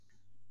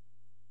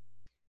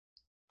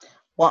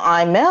Well,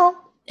 I'm Mel,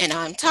 And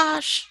I'm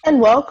Tosh.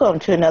 and welcome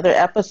to another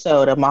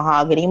episode of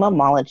Mahogany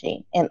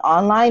Momology, an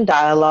online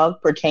dialogue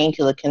pertaining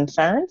to the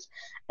concerns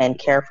and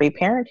carefree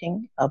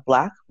parenting of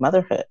Black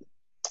motherhood.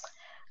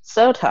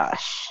 So,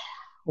 Tosh,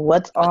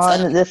 what's What's up?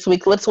 on this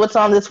week? What's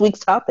on this week's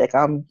topic?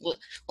 I'm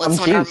What's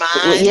on our juiced.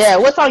 minds? Yeah,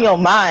 what's on your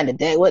mind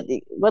today? What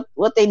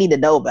they need to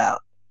know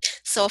about?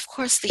 So, of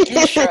course, the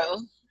intro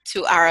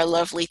to our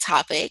lovely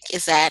topic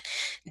is that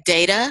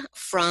data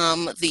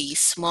from the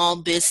Small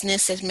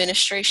Business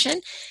Administration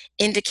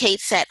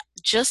indicates that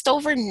just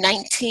over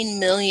 19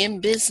 million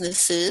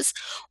businesses,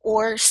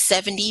 or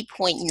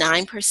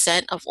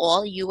 70.9% of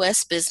all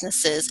U.S.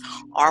 businesses,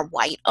 are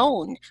white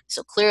owned.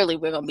 So, clearly,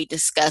 we're going to be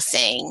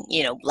discussing,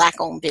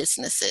 Black owned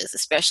businesses,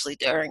 especially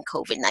during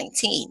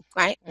COVID-19,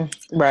 right?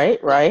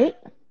 Right, Well, right.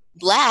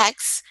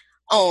 Blacks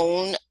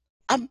own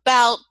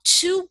about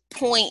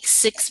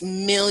 2.6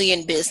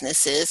 million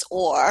businesses,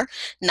 or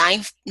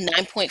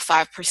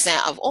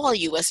 9.5% of all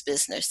US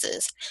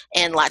businesses,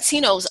 and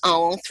Latinos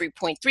own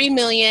 3.3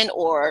 million,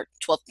 or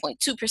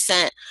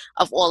 12.2%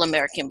 of all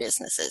American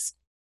businesses.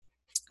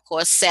 Of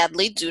course,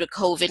 sadly, due to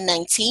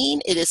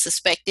COVID-19, it is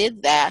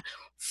suspected that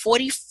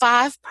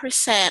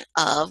 45%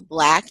 of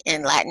Black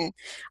and Latin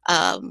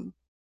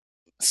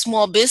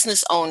small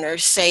business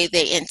owners say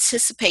they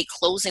anticipate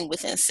closing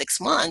within 6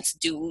 months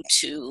due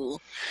to,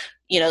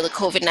 the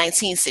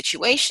COVID-19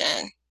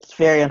 situation. It's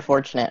very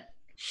unfortunate.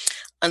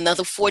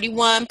 Another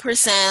 41%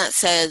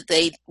 said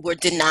they were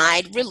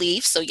denied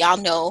relief. So y'all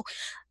know,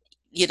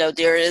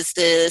 there is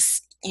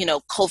this,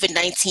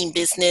 COVID-19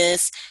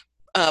 business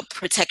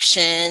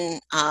protection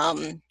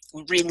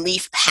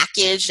relief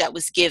package that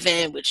was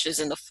given, which is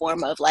in the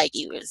form of like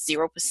either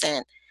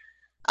 0%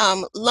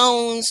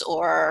 loans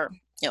or,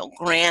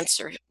 grants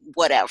or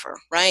whatever,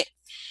 right?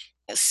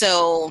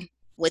 So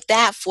with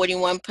that,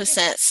 41%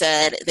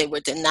 said they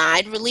were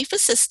denied relief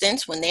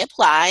assistance when they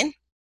applied.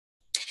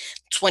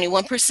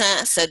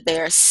 21% said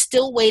they're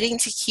still waiting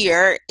to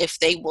hear if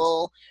they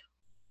will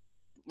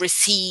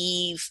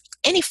receive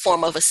any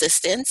form of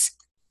assistance.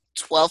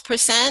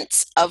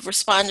 12% of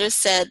responders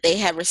said they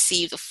had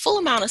received the full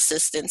amount of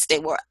assistance they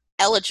were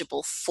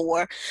eligible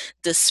for,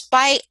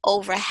 despite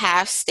over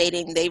half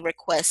stating they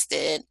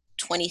requested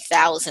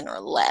 20,000 or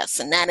less.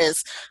 And that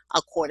is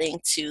according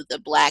to the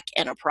Black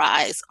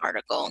Enterprise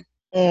article.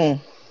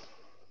 Mm.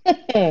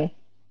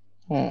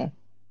 Hmm.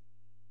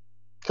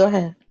 Go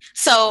ahead.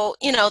 So,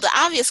 the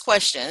obvious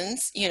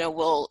questions,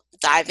 we'll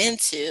dive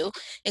into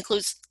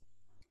includes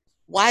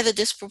why the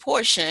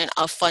disproportion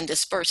of fund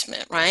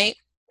disbursement, right?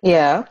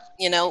 Yeah.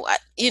 And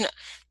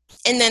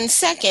then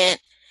second,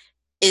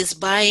 is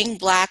buying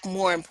Black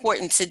more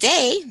important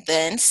today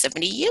than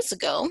 70 years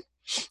ago?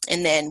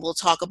 And then we'll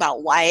talk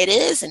about why it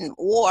is and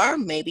or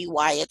maybe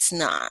why it's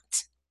not.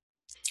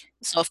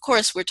 So of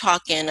course, we're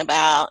talking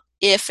about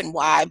if and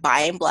why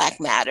buying Black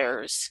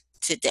matters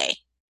today.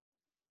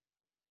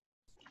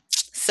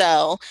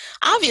 So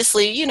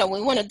obviously,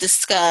 we want to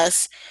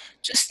discuss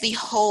just the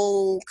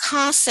whole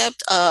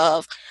concept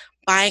of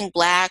buying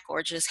Black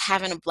or just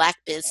having a Black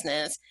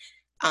business.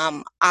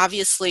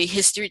 Obviously,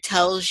 history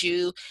tells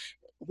you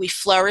we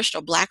flourished,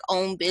 or Black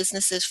owned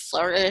businesses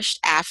flourished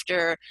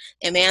after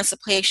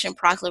Emancipation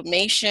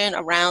Proclamation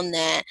around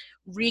that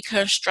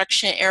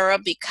Reconstruction era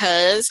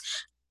because,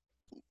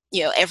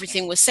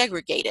 everything was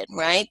segregated,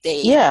 right?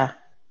 They Yeah.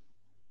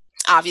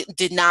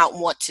 did not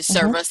want to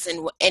serve Hmm. us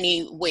in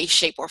any way,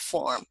 shape, or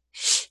form.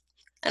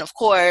 And of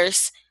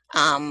course,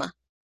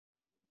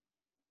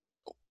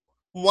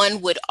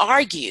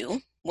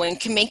 one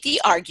can make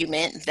the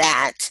argument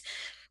that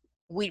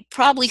we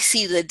probably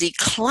see the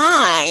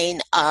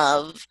decline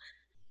of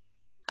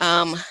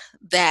um,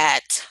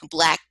 that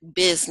Black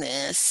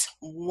business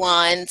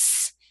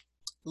once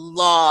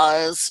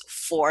laws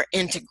for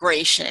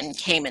integration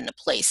came into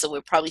place. So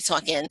we're probably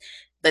talking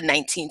the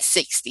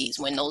 1960s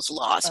when those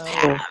laws Oh.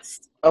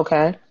 passed.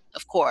 Okay.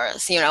 Of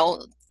course,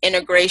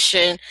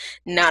 integration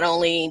not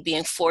only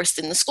being forced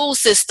in the school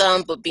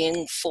system, but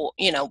being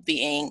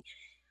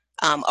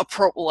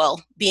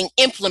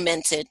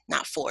implemented,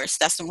 not forced.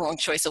 That's the wrong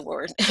choice of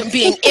word.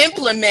 Being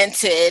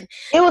implemented.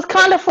 It was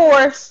kind of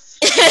forced.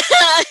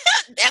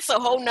 That's a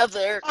whole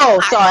nother Oh,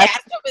 sorry.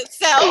 podcast of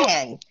itself.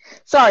 Dang.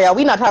 Sorry, y'all.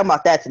 We're not talking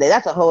about that today.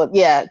 That's a whole.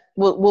 Yeah,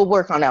 we'll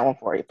work on that one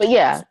for you. But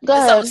yeah, go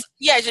So ahead.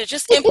 yeah,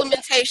 just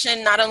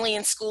implementation, not only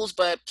in schools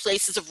but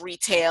places of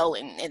retail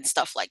and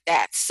stuff like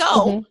that.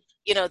 So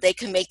Hmm. they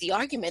can make the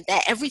argument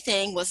that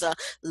everything was a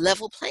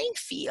level playing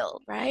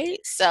field, right?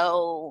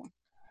 So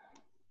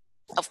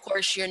of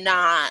course you're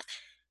not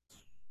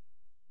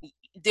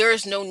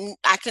there's no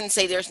I couldn't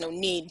say there's no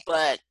need,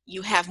 but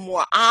you have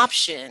more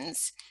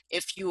options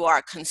if you are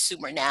a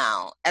consumer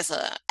now as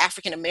a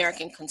African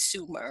American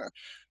consumer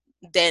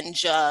than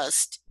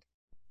just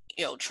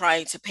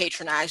trying to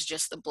patronize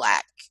just the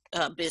Black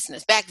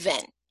business back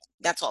then.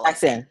 That's all I'm Back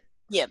saying. then.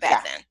 Yeah,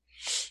 back Yeah. then.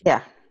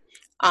 Yeah.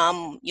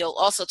 You'll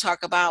also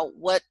talk about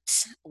what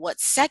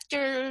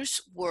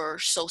sectors were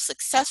so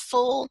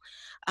successful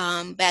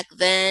back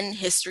then.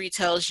 History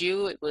tells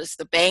you it was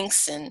the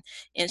banks and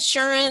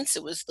insurance,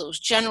 it was those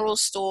general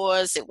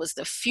stores, it was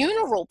the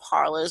funeral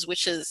parlors,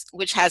 which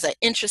has an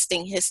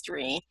interesting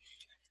history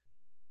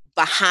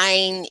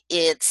behind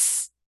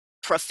its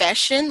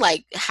profession,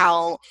 like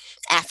how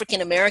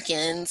African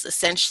Americans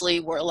essentially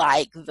were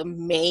like the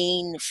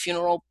main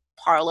funeral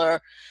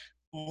parlor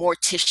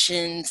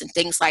morticians and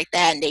things like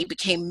that, and they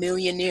became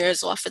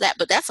millionaires off of that.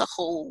 But that's a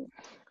whole,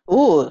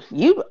 Okay,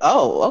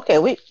 okay,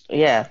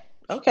 you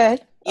okay,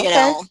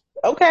 know,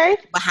 okay.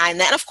 behind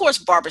that. And of course,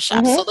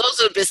 barbershops. So Mm-hmm.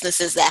 those are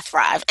businesses that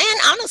thrive. And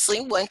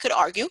honestly, one could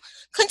argue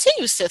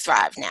continues to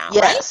thrive now,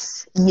 right?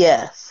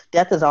 Yes.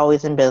 Death is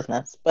always in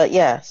business, but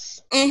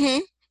yes. Mm-hmm.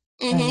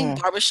 Mm-hmm. Mm-hmm.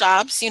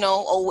 Barbershops,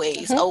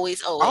 always, Mm-hmm.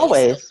 always,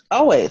 always.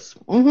 Always.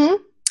 Mm-hmm.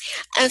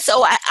 And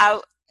so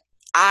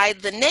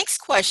the next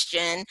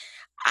question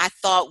I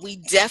thought we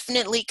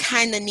definitely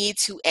kind of need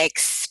to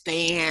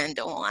expand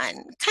on,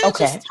 kind of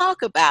Okay. just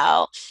talk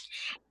about.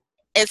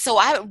 And so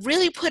I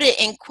really put it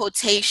in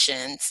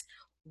quotations.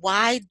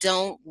 Why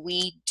don't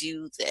we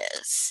do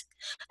this?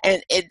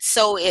 And it's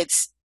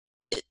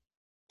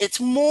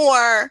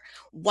more,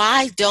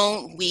 why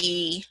don't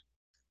we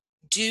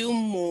do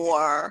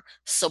more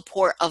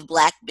support of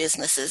Black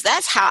businesses?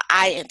 That's how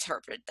I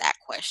interpret that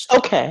question.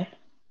 Okay.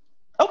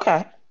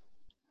 Okay.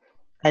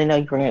 I didn't know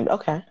you were going to.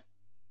 Okay.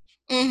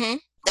 Mm-hmm.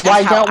 That's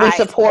Why how don't we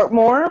support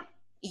more?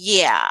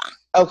 yeah.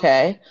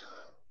 Okay.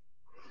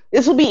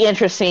 This will be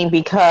interesting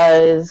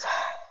because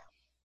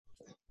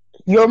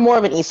you're more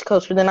of an East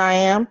Coaster than I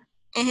am.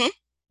 Mm-hmm.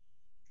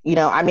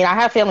 I mean, I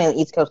have family on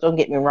the East Coast, don't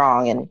get me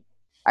wrong, and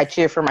I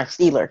cheer for my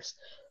Steelers.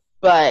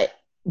 But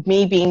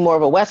me being more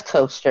of a West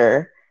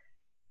Coaster,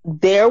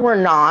 there were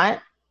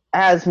not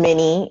as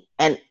many,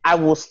 and I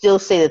will still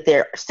say that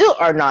there still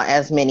are not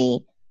as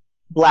many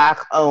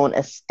Black-owned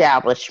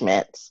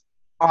establishments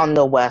on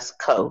the West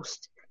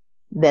Coast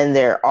than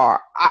there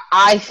are,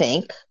 I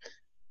think.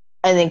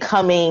 And then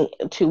coming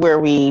to where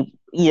we,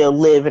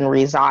 live and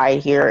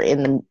reside here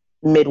in the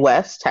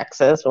Midwest,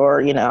 Texas,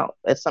 or,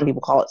 as some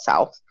people call it,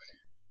 South,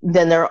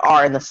 than there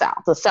are in the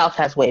South. The South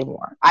has way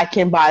more. I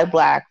can buy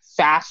Black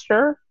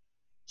faster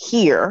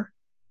here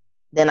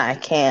than I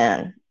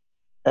can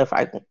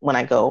when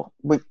I go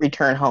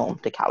return home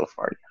to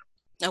California.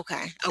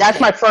 Okay. That's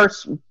my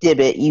first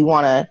divot. You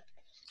want to?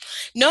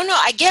 No.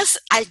 I guess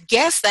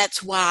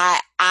that's why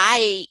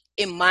I,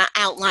 in my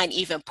outline,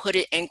 even put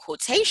it in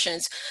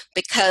quotations,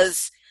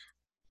 because,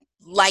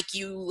 like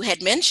you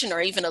had mentioned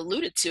or even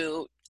alluded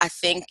to, I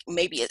think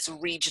maybe it's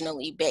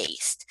regionally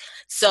based.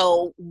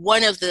 So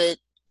one of the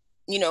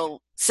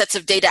sets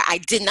of data I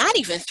did not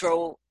even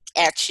throw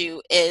at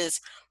you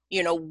is,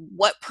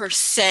 what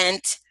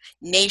percent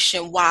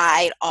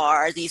nationwide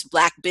are these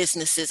Black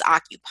businesses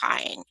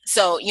occupying?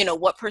 So,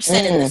 what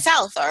percent in the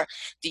South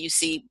do you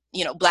see,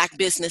 Black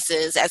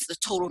businesses as the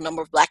total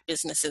number of Black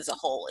businesses as a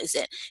whole? Is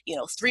it,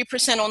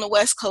 3% on the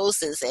West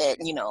Coast? Is it,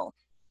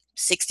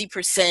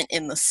 60%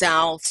 in the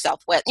South,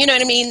 Southwest? You know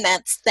what I mean?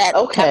 That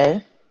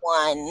Okay.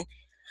 one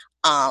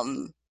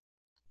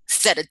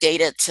set of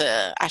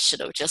data I should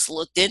have just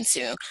looked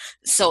into.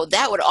 So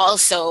that would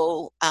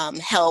also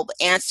help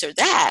answer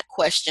that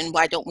question.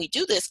 Why don't we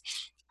do this?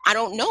 I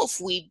don't know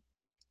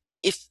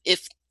if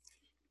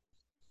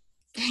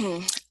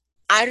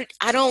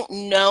I don't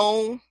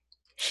know.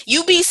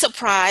 You'd be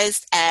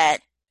surprised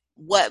at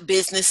what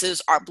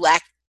businesses are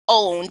Black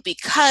owned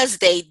because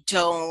they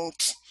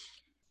don't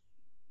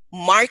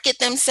market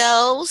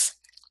themselves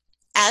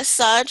as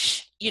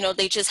such.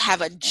 They just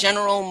have a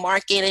general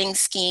marketing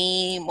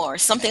scheme or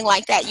something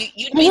like that.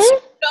 You'd be, you know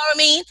what I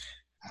mean?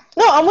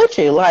 No, I'm with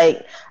you.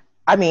 Like,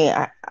 I mean,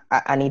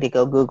 I need to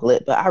go Google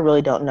it, but I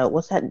really don't know.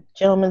 What's that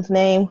gentleman's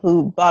name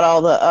who bought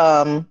all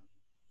the,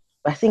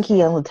 I think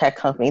he owned a tech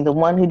company, the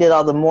one who did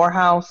all the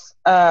Morehouse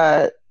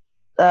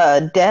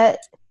debt?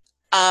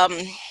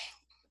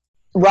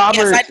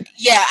 Robert.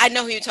 Yes, I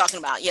know who you're talking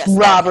about. Yes,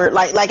 Robert.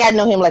 Like I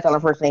know him like on a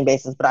first name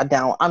basis, but I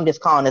don't. I'm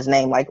just calling his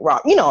name like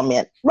Rob. You know what I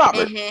meant.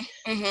 Robert.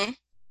 Mm-hmm, mm-hmm.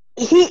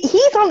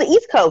 He's on the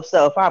East Coast,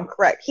 though, if I'm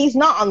correct. He's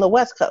not on the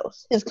West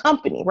Coast. His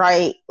company,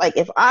 right? Like,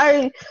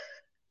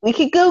 we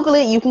could Google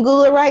it. You can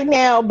Google it right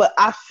now. But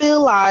I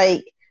feel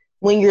like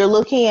when you're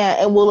looking at,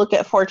 and we'll look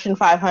at Fortune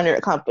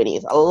 500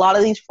 companies, a lot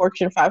of these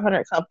Fortune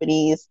 500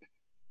 companies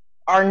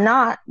are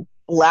not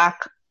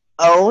Black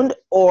owned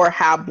or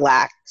have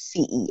Black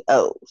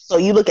CEOs. So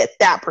you look at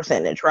that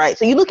percentage, right?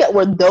 So you look at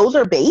where those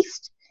are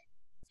based.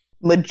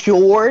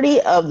 Majority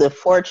of the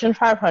Fortune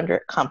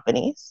 500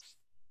 companies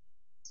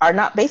are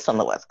not based on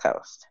the West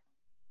Coast.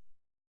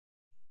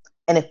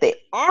 And if they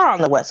are on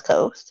the West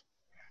Coast,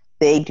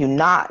 they do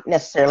not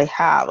necessarily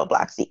have a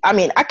Black CEO. I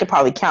mean, I could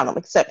probably count them,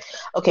 except,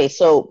 okay,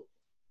 so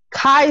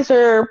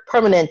Kaiser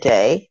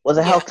Permanente was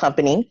a health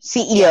company,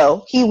 CEO. Yeah.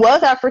 He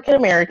was African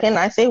American.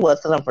 I say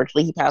was because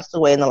unfortunately he passed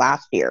away in the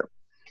last year.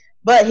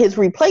 But his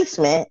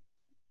replacement,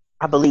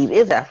 I believe,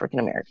 is African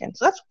American.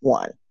 So that's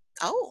one.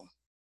 Oh.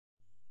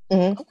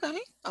 Mm-hmm. Okay.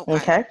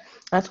 Okay.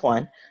 That's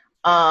one.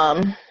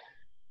 Um,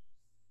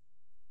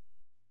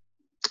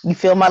 you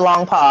feel my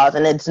long pause,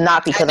 and it's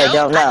not I because I know.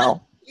 don't I know.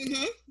 know,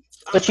 Mm-hmm.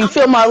 but you I'm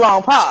feel my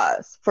long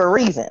pause for a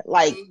reason.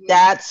 Like, mm-hmm.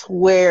 that's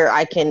where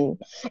I can,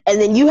 and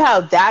then you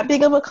have that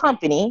big of a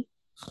company,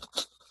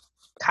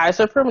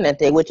 Kaiser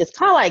Permanente, which is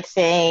kind of like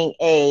saying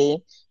a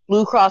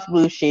Blue Cross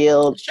Blue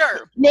Shield.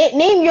 Sure.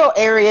 Name your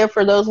area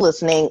for those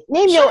listening.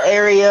 Name your Sure.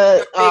 area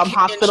Your big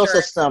hospital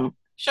insurance. system.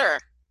 Sure.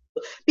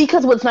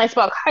 Because what's nice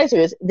about Kaiser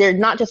is they're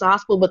not just a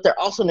hospital, but they're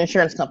also an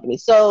insurance company.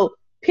 So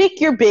pick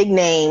your big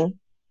name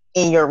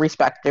in your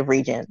respective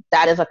region.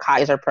 That is a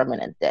Kaiser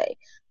Permanente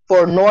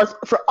for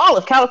all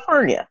of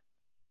California,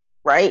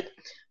 right?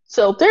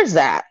 So there's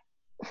that.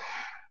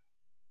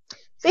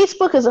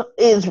 Facebook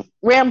is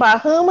ran by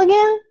whom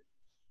again?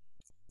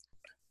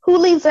 Who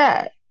leads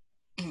that?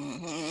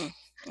 Mm-hmm.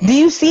 Do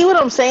you see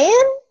what I'm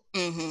saying?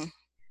 Mm-hmm.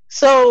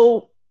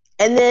 So,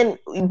 and then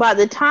by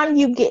the time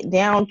you get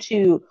down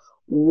to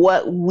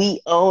what we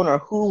own or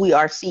who we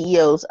are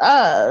CEOs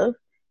of,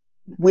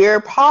 we're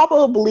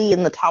probably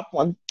in the top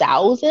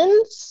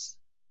 1,000s.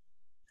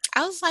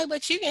 I was like,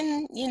 but you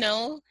can,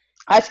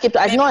 I skipped.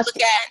 I maybe know. look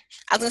at.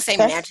 I was gonna say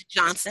Okay. Magic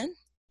Johnson.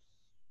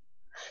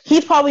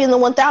 He's probably in the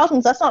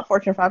 1,000s. That's not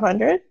Fortune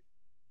 500.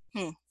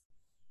 Hmm.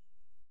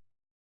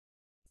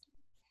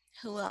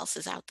 Who else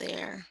is out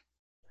there?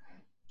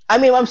 I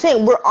mean, I'm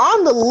saying we're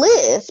on the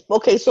list.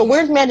 Okay, so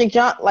where's Magic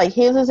Johnson? Like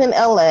his is in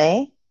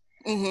LA.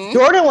 Mm-hmm.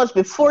 Jordan was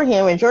before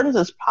him, and Jordan's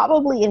is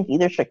probably in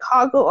either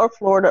Chicago or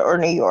Florida or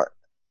New York.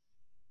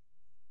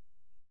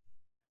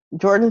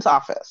 Jordan's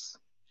office.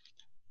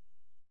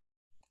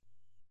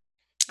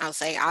 I'll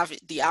say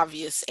the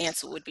obvious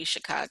answer would be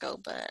Chicago,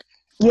 but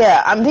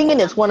Yeah, I'm thinking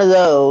it's one of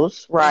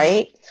those, mm-hmm.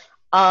 right?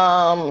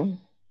 Um,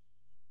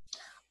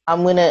 I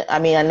mean,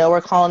 I know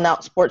we're calling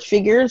out sports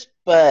figures,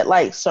 but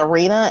like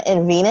Serena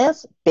and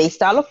Venus,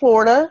 based out of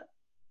Florida,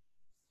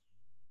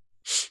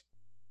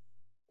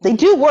 they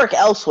do work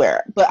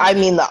elsewhere, but I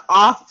mean, the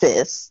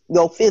office,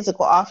 your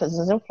physical office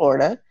is in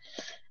Florida.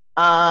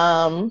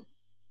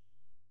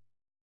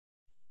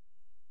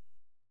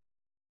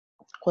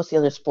 What's the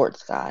other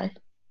sports guy?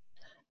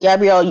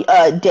 Gabrielle,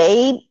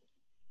 Dwayne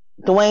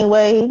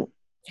Wade.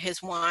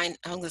 His wine.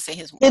 I'm gonna say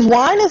his. His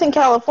wine is in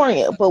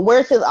California, but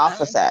where's his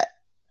office at?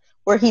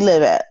 Where he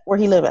live at?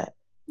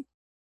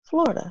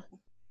 Florida.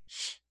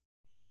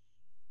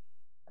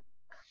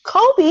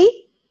 Kobe,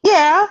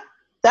 yeah,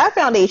 that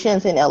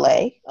foundation's in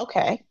LA.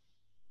 Okay.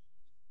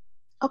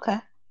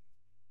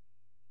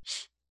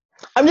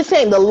 I'm just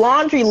saying the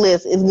laundry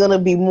list is gonna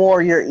be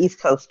more your East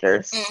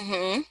Coasters.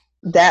 Mm-hmm.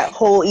 That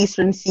whole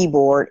Eastern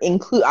Seaboard I'm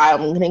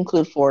gonna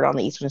include Florida on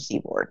the Eastern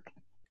Seaboard.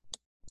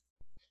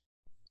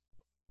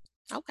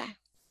 Okay.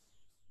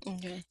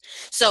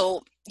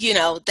 So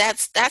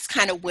that's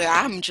kind of where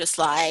I'm just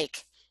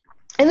like.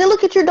 And then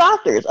look at your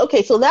doctors.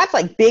 Okay, so that's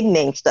like big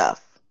name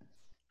stuff.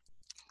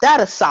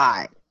 That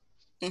aside,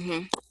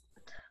 Mm-hmm.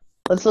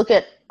 let's look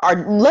at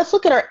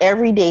our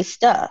everyday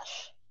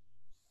stuff.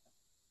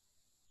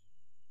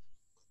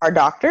 Our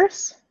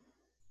doctors,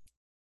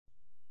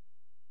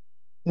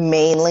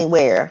 mainly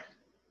where?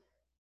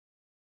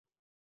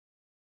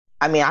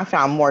 I mean, I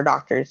found more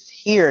doctors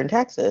here in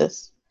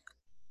Texas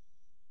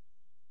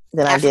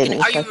than I did African.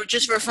 in Are you Texas.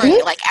 just referring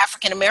to like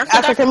African American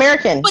African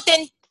doctors? American.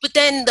 But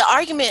then the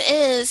argument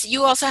is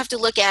you also have to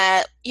look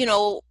at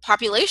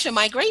population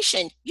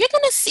migration. You're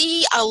going to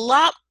see a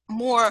lot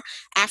more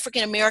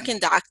African American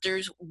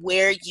doctors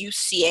where you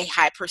see a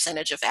high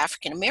percentage of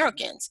African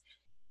Americans.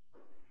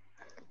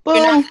 You're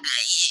not,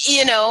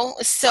 Boom.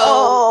 so.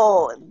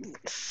 Oh,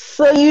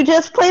 so you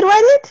just played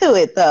right into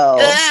it, though.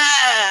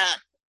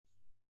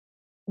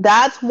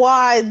 That's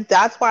why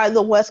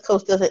the West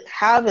Coast doesn't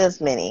have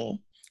as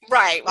many.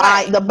 Right.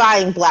 The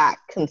buying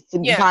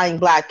Yeah.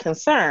 black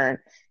concern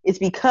is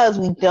because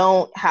we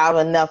don't have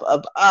enough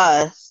of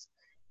us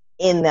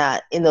in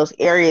those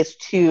areas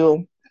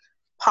to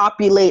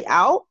populate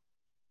out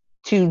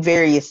to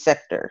various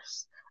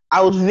sectors.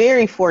 I was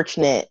very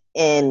fortunate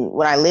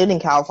when I lived in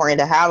California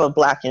to have a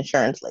black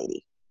insurance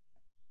lady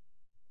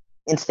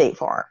in State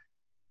Farm.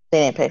 They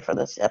didn't pay for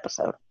this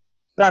episode,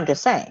 but I'm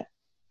just saying.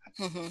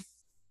 Mm-hmm.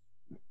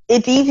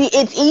 It's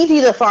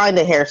easy to find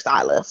a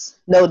hairstylist,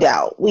 no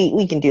doubt.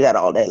 We can do that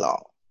all day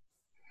long.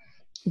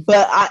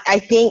 But I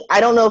think I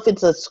don't know if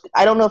it's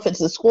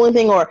a schooling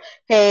thing or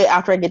hey,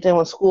 after I get done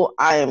with school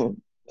I'm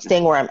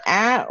staying where I'm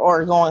at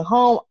or going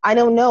home. I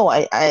don't know.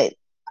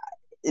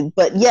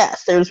 But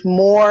yes, there's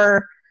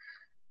more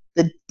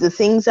the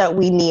things that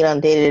we need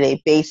on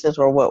day-to-day basis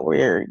or what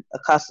we're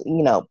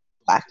accustomed,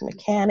 black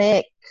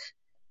mechanic.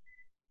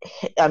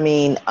 I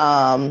mean,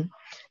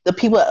 the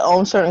people that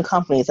own certain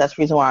companies, that's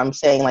the reason why I'm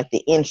saying like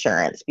the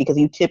insurance, because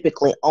you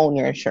typically own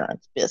your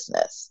insurance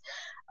business.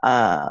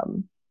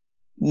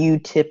 You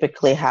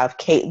typically have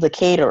the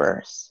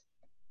caterers.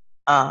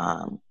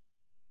 I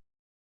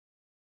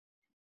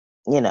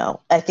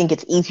think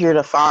it's easier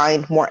to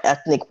find more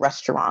ethnic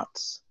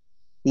restaurants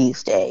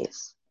these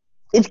days.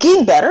 It's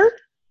getting better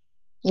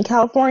in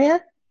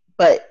California,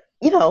 but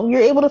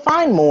you're able to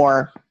find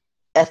more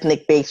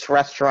ethnic-based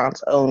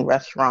restaurants, owned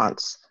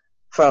restaurants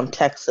from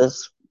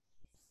Texas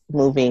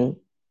moving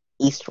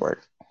eastward?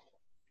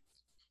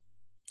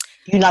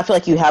 Do you not feel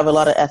like you have a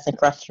lot of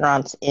ethnic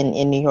restaurants in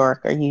New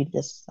York? Or are you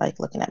just like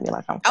looking at me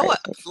like I'm crazy?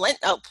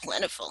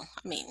 Plentiful.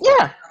 I mean,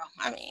 Yeah. girl,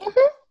 I mean,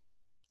 Mm-hmm.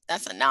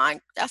 that's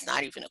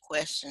not even a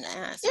question to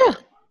ask. Yeah.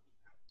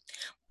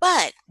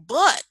 But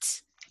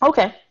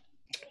Okay.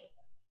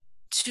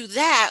 to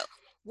that,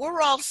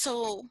 we're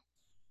also,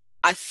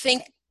 I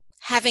think,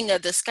 having a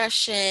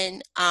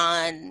discussion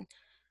on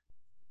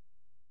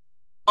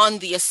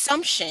the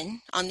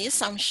assumption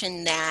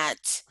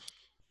that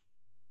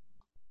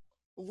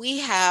we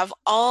have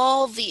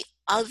all the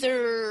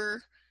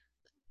other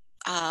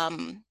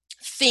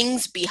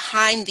things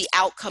behind the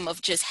outcome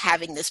of just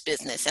having this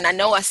business. And I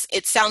know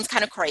it sounds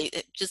kind of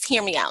crazy. Just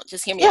hear me out.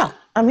 Yeah,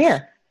 I'm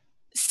here.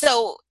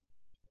 So,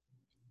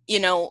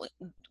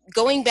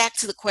 going back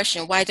to the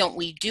question, why don't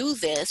we do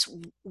this?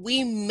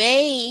 We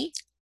may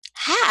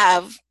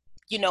have,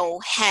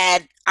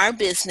 had our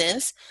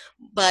business,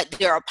 but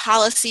there are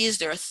policies,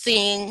 there are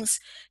things,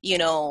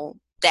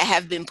 that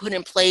have been put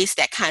in place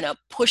that kind of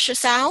push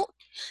us out,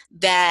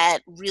 that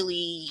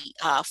really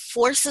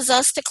forces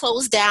us to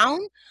close down.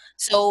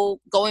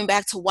 So going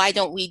back to why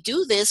don't we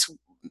do this,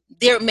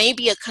 there may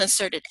be a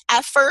concerted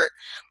effort,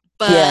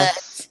 but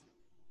Yes.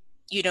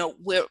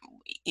 we're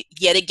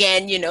yet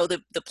again,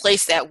 the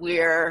place that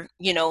we're,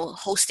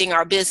 hosting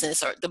our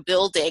business, or the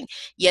building,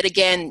 yet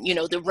again,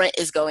 the rent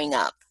is going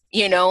up.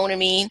 You know what I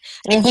mean?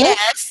 And Mm-hmm.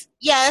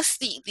 yes,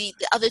 the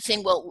other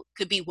thing,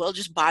 could be,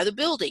 just buy the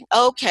building.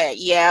 Okay,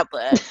 yeah,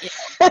 but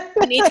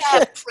we need to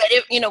have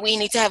credit, we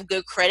need to have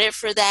good credit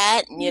for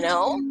that,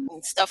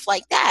 and stuff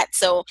like that.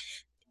 So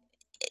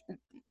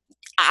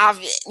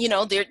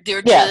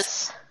they're just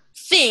Yes.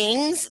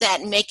 things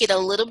that make it a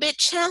little bit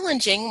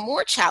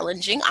more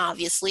challenging,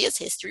 obviously, as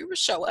history will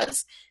show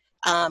us,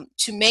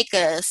 to make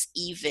us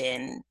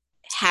even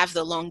have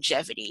the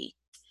longevity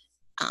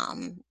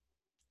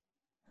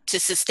to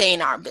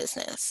sustain our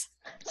business.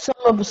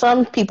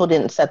 Some people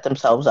didn't set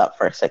themselves up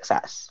for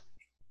success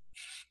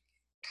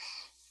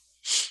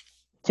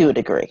to a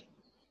degree.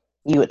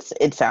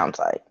 It sounds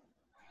like.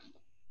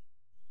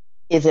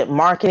 Is it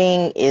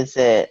marketing? Is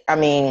it? I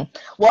mean,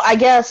 well, I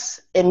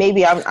guess, and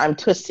maybe I'm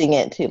twisting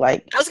it to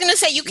like. I was gonna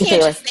say, you You can't say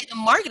just like, say the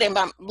marketing,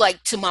 but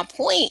like, to my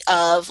point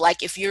of,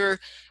 like, if you're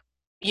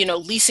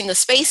leasing a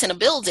space in a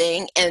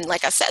building, and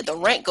like I said, the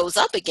rent goes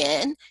up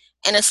again,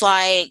 and it's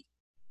like,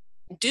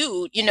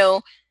 dude,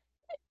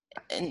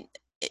 and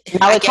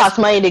now I it guess, costs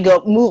money to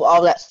go move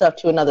all that stuff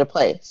to another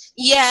place.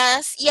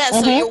 yes. So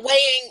Mm-hmm.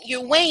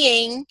 you're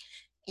weighing,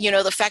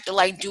 the fact that,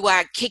 like, do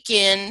I kick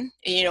in,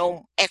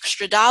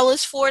 extra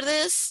dollars for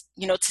this,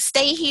 to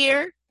stay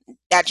here?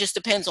 That just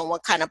depends on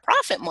what kind of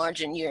profit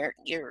margin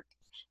you're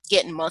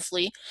getting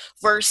monthly,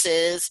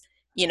 versus,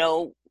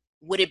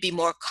 would it be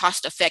more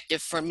cost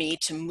effective for me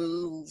to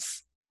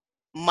move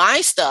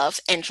my stuff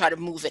and try to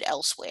move it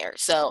elsewhere?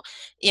 So,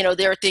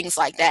 there are things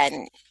like that,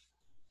 and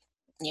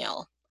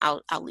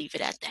I'll leave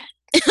it at that.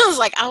 I was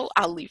like,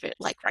 I'll leave it,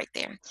 like, right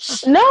there.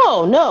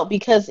 No,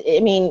 because I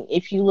mean,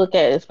 if you look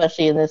at,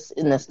 especially in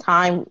this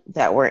time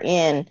that we're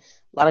in, a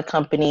lot of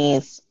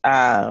companies,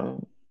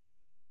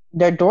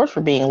 their doors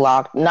were being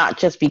locked, not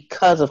just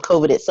because of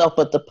COVID itself,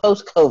 but the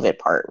post-COVID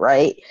part,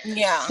 right?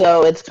 Yeah.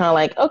 So it's kind of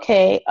like,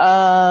 okay,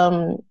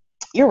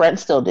 your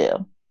rent's still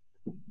due,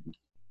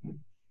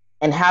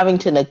 and having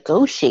to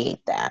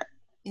negotiate that.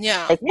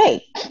 Yeah. Like,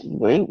 hey,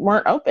 we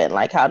weren't open.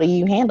 Like, how do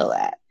you handle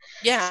that?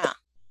 Yeah.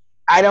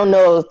 I don't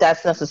know if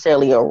that's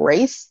necessarily a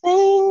race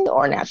thing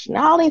or a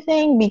nationality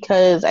thing,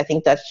 because I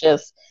think that's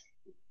just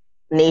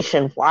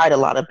nationwide. A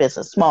lot of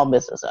small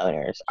business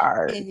owners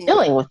are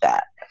dealing with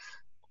that.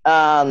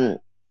 I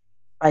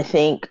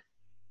think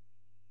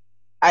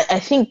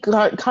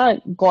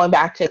kind of going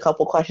back to a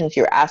couple questions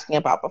you were asking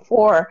about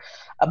before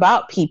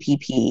about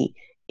PPP,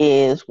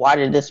 is why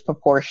the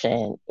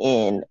disproportion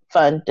in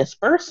fund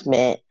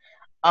disbursement.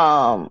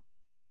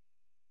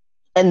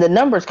 And the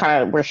numbers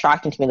kind of were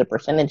shocking to me, the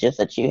percentages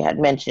that you had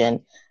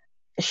mentioned.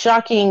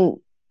 Shocking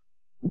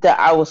that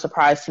I was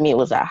surprised to me it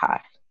was that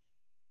high.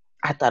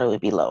 I thought it would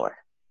be lower.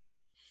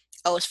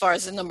 Oh, as far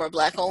as the number of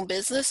Black-owned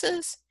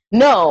businesses?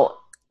 No,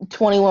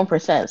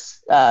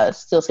 21%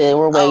 still say they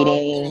were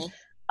waiting. Okay.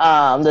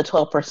 The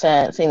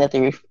 12% saying that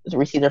they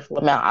received their full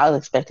amount. I was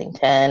expecting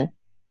 10,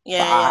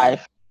 Yeah.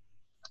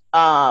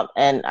 5.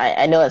 And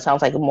I know it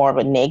sounds like more of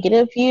a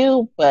negative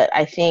view, but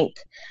I think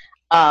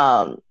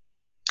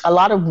a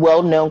lot of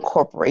well-known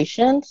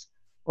corporations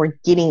were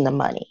getting the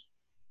money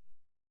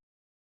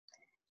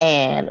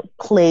and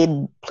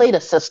played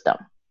a system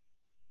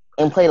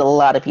and played a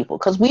lot of people,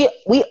 because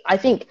I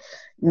think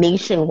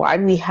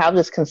nationwide we have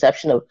this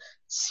conception of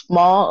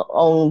small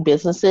owned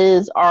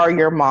businesses are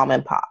your mom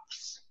and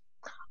pops,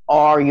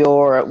 or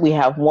we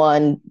have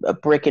one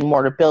brick and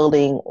mortar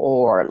building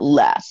or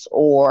less,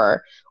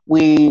 or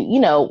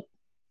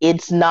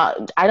it's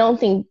not. I don't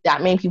think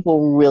that many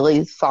people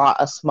really thought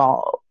a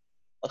small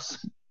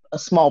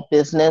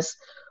business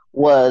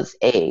was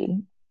a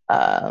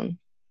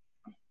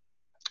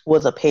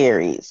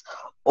Perry's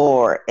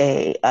or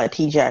a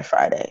TGI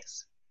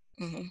Fridays.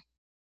 Mm-hmm.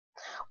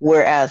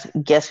 Whereas,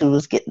 guess who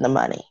was getting the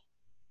money?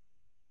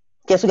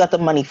 Guess who got the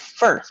money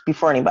first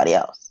before anybody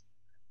else?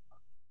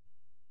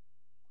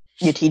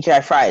 Your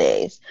TGI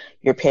Fridays,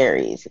 your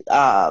Perry's.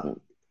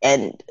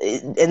 And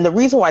the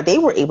reason why they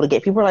were able to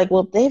get, people are like,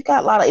 well, they've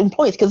got a lot of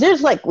employees, because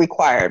there's like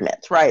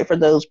requirements, right? For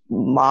those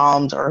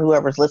moms or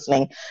whoever's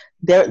listening,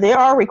 there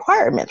are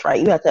requirements,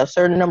 right? You have to have a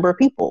certain number of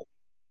people.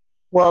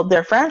 Well,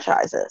 they're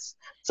franchises.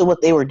 So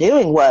what they were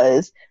doing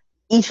was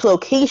each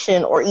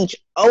location or each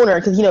owner,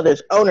 because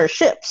there's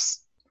ownerships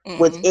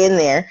within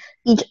there,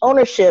 each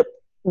ownership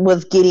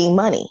was getting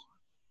money,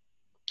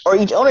 or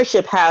each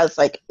ownership has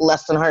like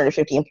less than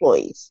 150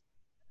 employees.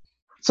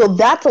 So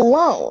that's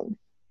alone.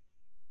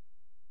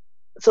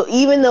 So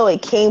even though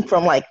it came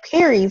from like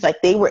Perry's,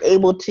 like they were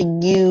able to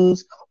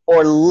use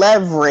or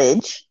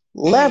leverage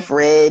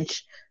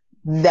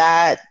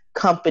that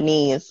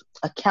company's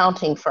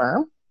accounting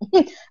firm,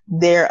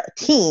 their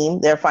team,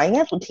 their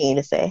financial team,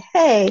 to say,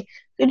 hey,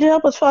 could you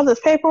help us file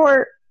this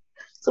paperwork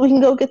so we can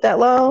go get that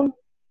loan,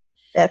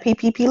 that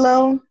PPP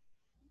loan?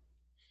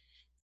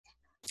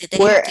 Did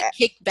they have to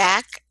kick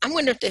back? I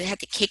wonder if they had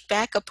to kick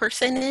back a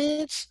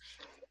percentage,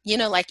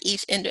 like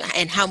each, and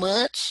how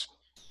much?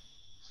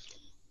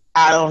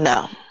 I don't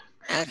know.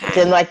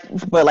 Okay.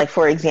 But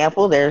for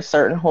example, there's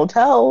certain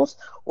hotels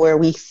where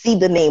we see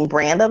the name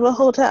brand of a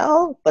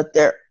hotel, but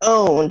they're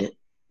owned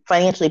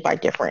financially by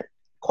different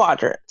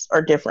quadrants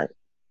or different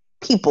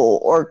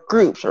people or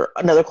groups or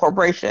another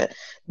corporation.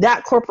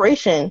 That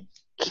corporation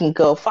can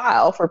go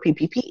file for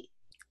PPP.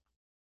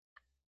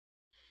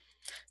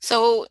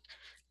 So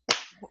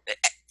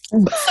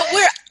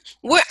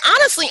we're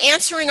honestly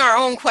answering our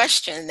own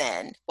question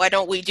then. Why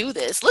don't we do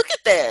this? Look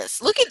at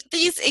this. Look at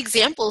these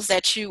examples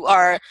that you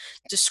are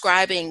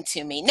describing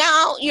to me.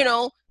 Now,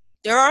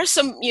 there are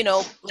some,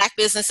 Black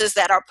businesses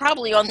that are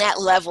probably on that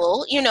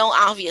level,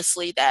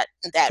 obviously that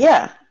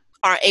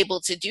are able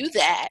to do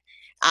that.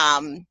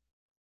 In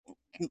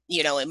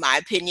my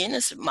opinion,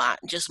 it's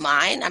just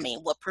mine. I mean,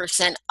 what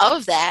percent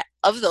of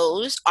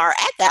those are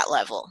at that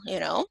level,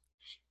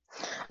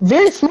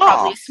 Very small.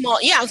 Probably small.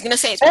 Yeah, I was going to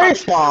say it's very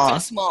probably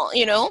small,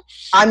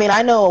 I mean,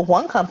 I know of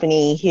one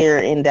company here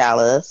in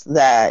Dallas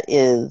that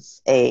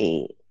is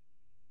I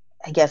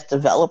guess,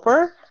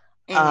 developer.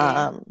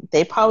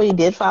 They probably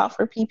did file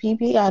for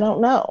PPP. I don't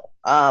know.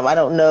 I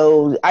don't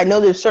know. I know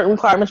there's certain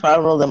requirements, but I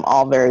don't know them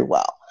all very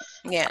well.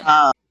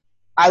 Yeah.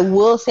 I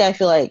will say, I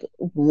feel like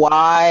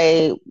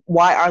why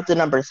aren't the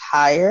numbers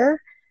higher?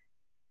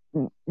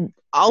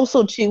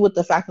 Also, too, with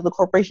the fact that the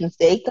corporations,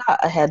 they got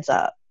a heads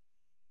up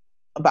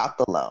about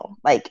the loan,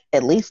 like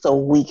at least a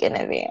week in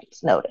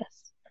advance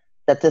notice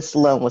that this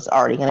loan was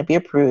already going to be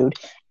approved,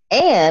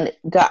 and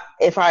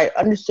if I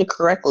understood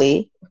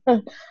correctly,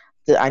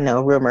 I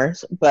know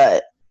rumors,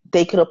 but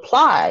they could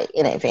apply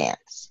in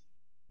advance.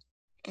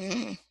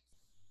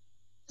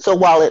 So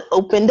while it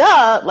opened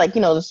up, like,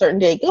 a certain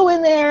day, go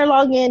in there,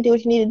 log in, do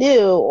what you need to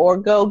do, or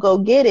go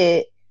get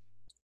it.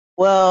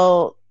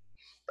 Well,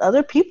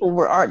 other people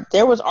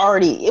it was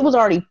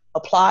already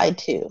applied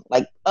to.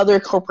 Like, other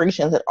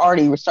corporations had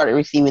already started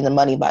receiving the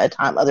money by the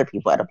time other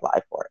people had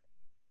applied for it.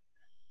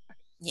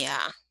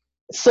 Yeah.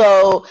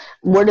 So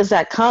where does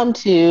that come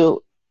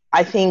to?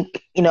 I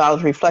think, I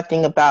was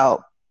reflecting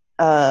about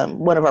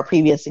one of our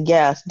previous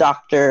guests,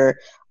 Dr.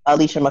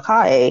 Alicia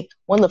Mackay.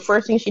 One of the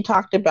first things she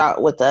talked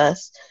about with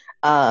us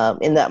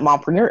in that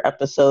Mompreneur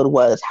episode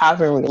was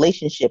having a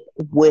relationship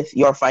with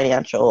your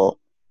financial,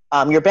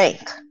 your bank.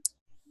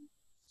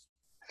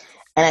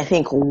 And I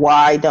think,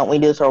 why don't we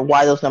do this, or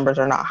why those numbers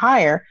are not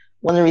higher?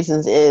 One of the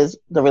reasons is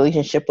the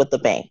relationship with the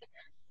bank,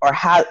 or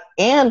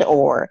having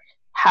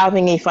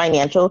a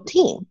financial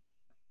team,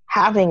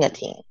 having a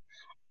team.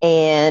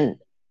 And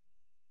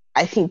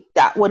I think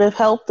that would have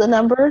helped the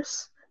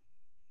numbers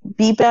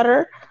be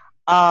better.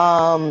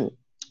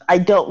 I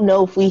don't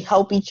know if we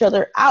help each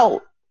other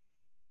out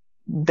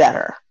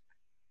better.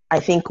 I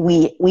think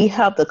we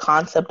have the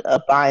concept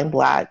of buying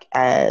Black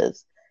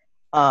as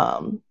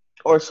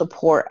or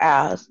support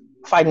as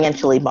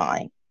financially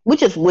buying,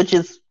 which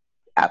is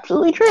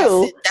absolutely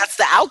true. That's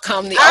the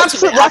outcome.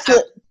 Ultimate outcome.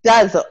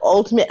 That is the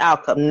ultimate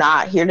outcome.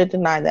 Not here to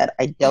deny that.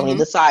 I don't need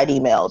the side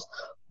emails,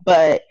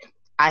 but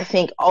I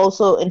think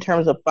also in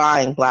terms of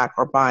buying Black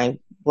or buying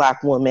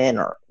Black women,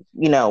 or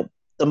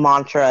the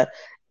mantra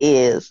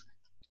is,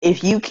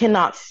 if you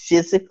cannot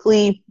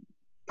physically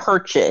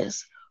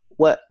purchase,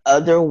 what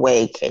other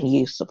way can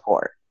you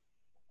support?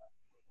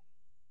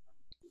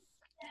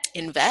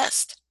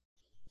 Invest.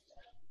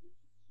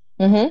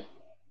 And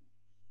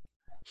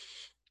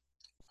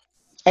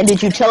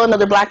did you tell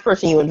another Black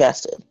person you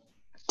invested?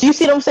 Do you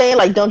see what I'm saying?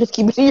 Like, don't just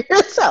keep it to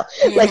yourself.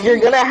 Like, you're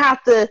gonna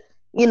have to,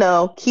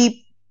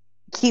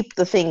 keep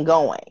the thing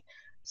going.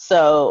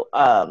 So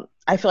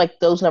I feel like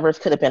those numbers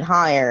could have been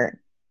higher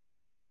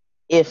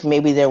if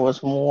maybe there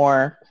was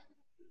more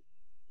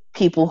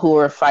people who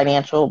were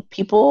financial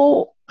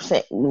people,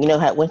 had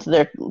went to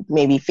their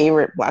maybe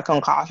favorite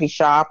Black-owned coffee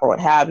shop or what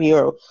have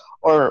you,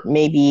 or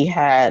maybe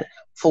had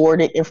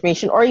forwarded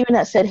information, or even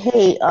that said,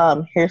 hey,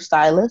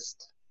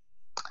 hairstylist,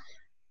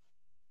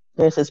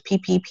 there's this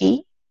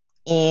PPP,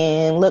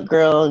 and look,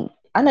 girl,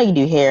 I know you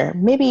do hair.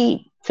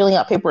 Maybe filling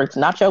out paperwork's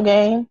not your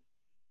game.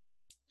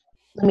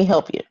 Let me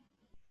help you.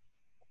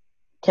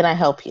 Can I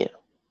help you?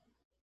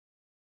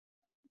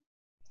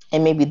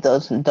 And maybe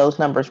those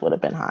numbers would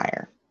have been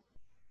higher.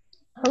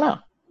 I don't know.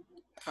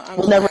 I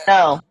We'll mean, never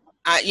know.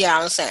 yeah,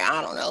 I was saying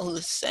I don't know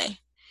who's to say.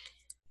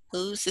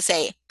 Who's to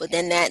say? But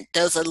then that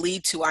does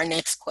lead to our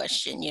next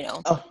question.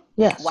 Oh,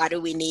 yes. Why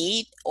do we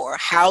need, or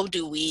how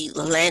do we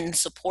lend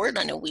support?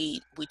 I know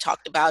we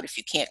talked about if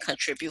you can't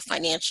contribute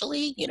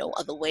financially,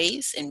 other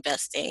ways,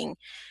 investing,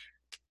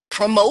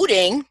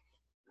 promoting.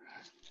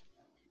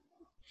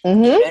 You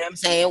Mm-hmm. know what I'm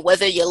saying?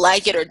 Whether you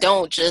like it or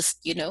don't,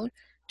 just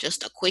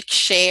a quick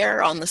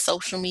share on the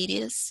social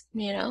medias.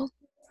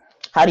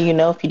 How do you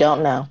know if you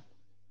don't know?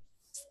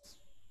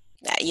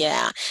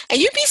 Yeah.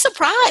 And you'd be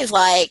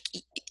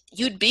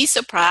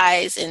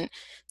surprised, and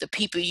the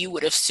people you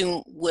would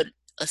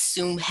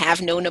assume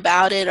have known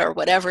about it or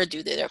whatever,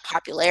 due to their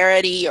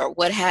popularity or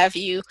what have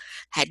you,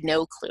 had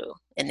no clue.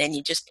 And then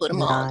you just put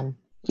them on. None.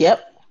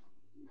 Yep.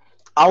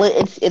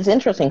 It's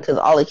interesting because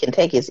all it can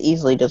take is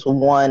easily just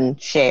one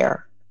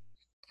share.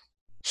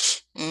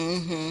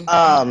 Mm-hmm.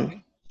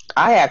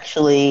 I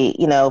actually,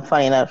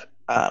 funny enough,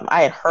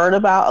 I had heard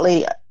about a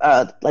lady,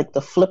 like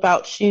the flip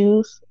out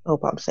shoes. I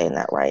hope I'm saying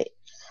that right.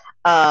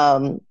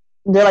 Um,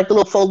 they're like the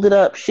little folded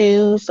up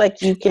shoes,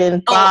 like you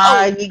can Oh, oh,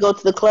 buy. You go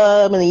to the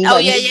club and then you oh,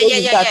 like yeah, move yeah, those. yeah,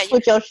 You yeah, got yeah, to yeah.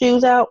 switch your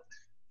shoes out.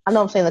 I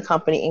know I'm saying the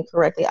company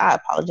incorrectly. I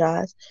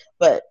apologize,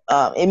 but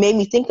it made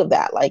me think of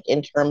that, like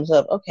in terms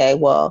of okay,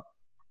 well,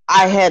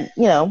 I had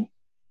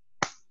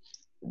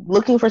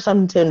looking for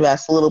something to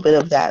invest a little bit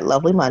of that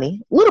lovely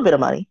money, a little bit of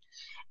money,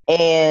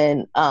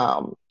 and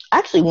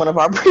actually one of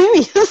our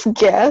previous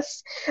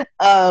guests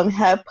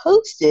had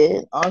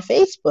posted on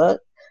Facebook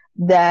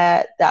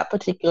that that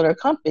particular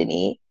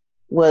company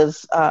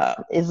was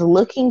is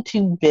looking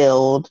to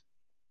build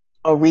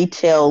a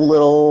retail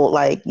little,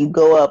 like you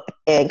go up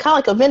and kind of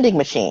like a vending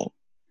machine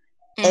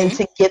and Mm-hmm.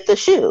 to get the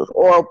shoes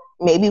or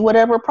maybe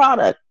whatever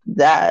product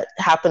that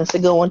happens to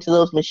go into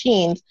those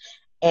machines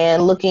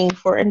and looking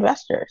for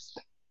investors.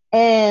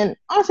 And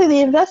honestly, the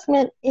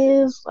investment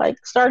is like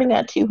starting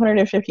at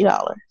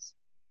 $250.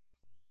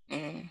 Mm-hmm.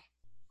 And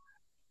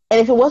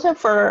if it wasn't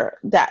for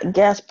that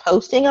guest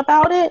posting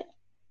about it,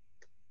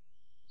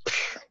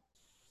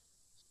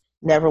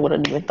 never would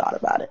have even thought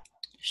about it.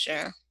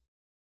 Sure.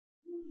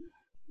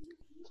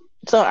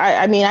 So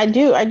I mean, I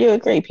do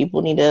agree.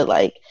 People need to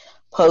like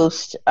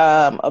post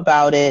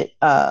about it,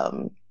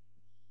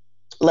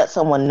 let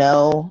someone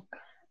know,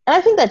 and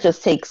I think that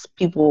just takes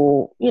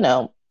people,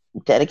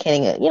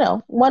 dedicating it,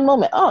 one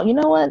moment. Oh, you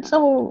know what?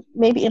 Someone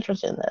may be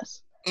interested in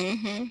this,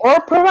 Mm-hmm. or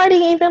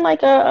providing even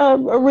like a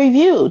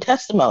review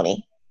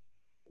testimony,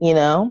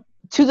 to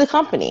the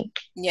company,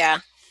 Yeah.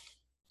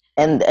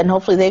 and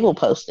hopefully they will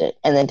post it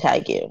and then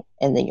tag you,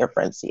 and then your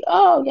friends see.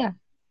 Oh yeah.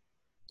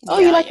 Oh,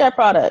 you Yeah. like Yeah. that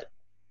product,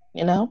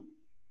 you know?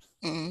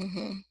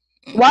 Mm-hmm.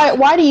 Why Mm-hmm.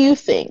 why do you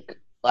think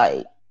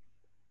like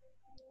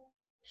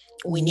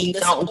We need we the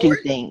don't do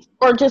support. things,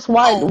 or just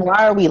why Oh,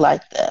 why are we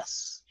like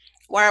this?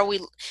 why are we?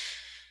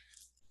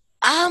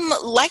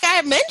 Like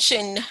I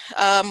mentioned,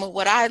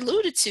 what I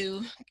alluded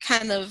to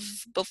kind of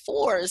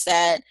before is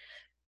that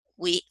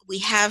we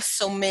have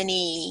so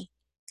many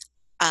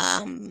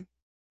um,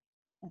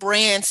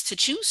 brands to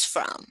choose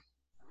from,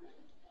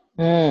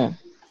 Mm,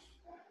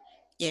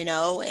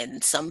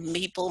 and some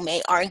people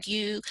may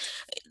argue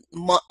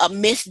a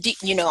myth.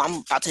 I'm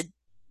about to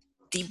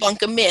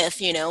debunk a myth.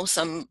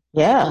 Some people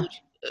yeah.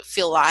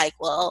 feel like,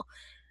 well,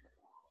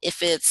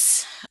 if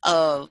it's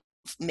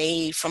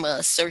made from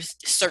a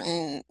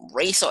certain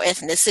race or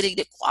ethnicity,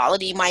 the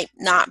quality might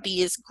not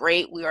be as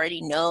great. We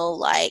already know,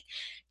 like,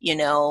 you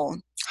know,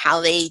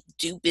 how they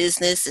do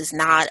business is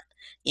not,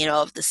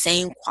 of the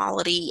same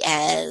quality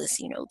as,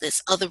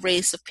 this other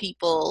race of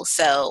people.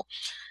 So,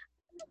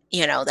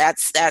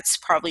 that's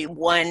probably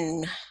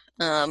one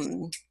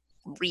um,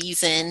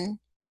 reason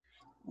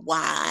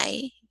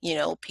why,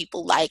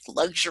 people like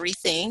luxury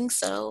things.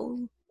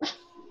 So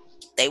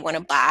they want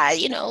to buy,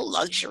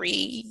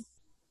 luxury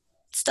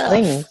stuff.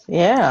 Things.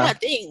 Yeah. Yeah,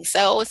 things.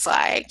 So it's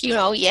like,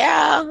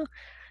 yeah,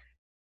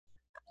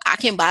 I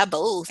can buy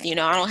both. I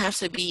don't have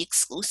to be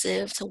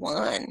exclusive to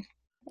one.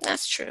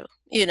 That's true.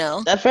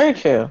 That's very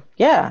true.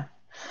 Yeah.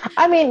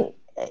 I mean,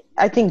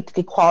 I think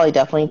the quality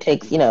definitely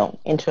takes,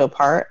 into a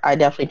part. I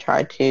definitely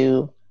try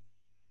to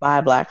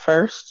buy black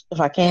first if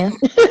I can.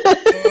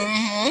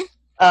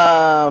 Mm-hmm.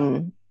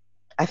 um,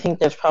 I think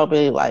there's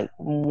probably like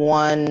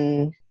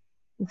one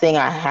thing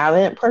I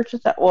haven't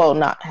purchased that, well,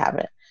 not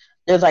haven't.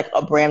 There's like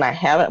a brand I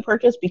haven't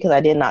purchased because I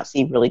did not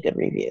see really good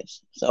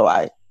reviews. So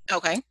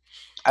Okay.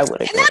 I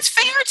would And agree. that's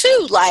fair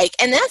too. Like,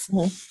 and that's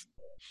Mm-hmm.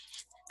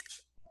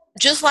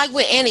 just like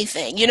with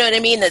anything, you know what I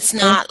mean? That's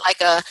Mm-hmm. not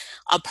like a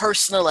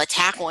personal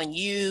attack on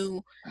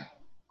you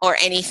or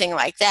anything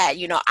like that.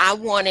 I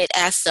want it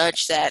as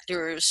such that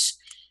there's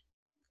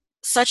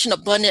such an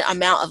abundant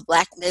amount of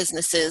Black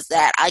businesses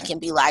that I can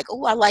be like,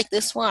 oh, I like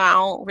this one. I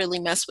don't really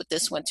mess with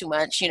this one too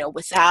much,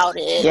 without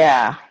it,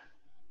 Yeah.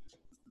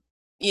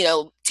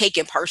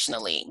 taken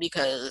personally,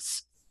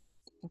 because,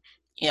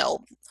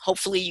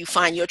 hopefully you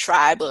find your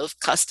tribe of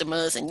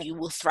customers and you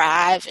will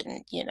thrive,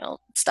 and,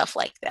 stuff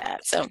like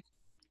that. So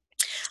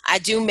I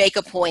do make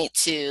a point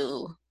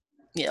to,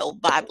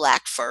 buy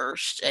Black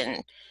first,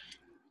 and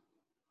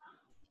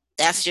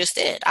that's just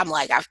it. I'm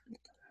like,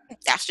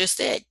 that's just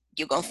it.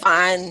 You're going to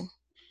find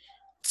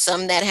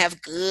some that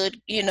have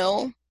good,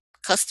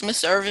 customer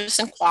service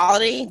and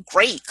quality,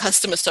 great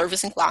customer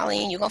service and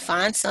quality, and you're going to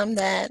find some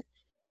that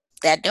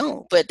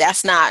don't. But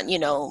that's not,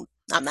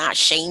 I'm not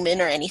shaming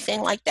or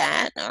anything like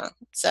that.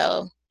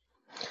 So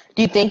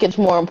Do you think it's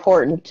more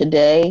important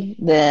today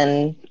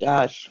than,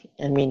 gosh,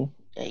 I mean,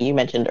 you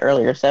mentioned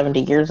earlier,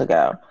 70 years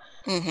ago,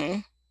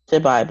 mhm. to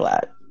buy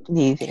Black? Do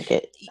you think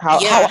it, how,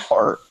 Yeah.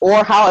 or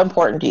how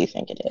important do you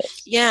think it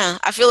is? Yeah,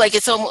 I feel like I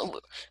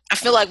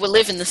feel like we're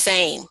living the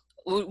same.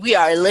 We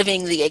are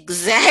living the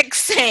exact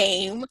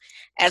same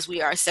as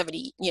we are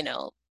 70,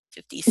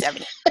 50,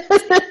 70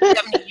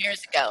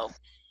 years ago.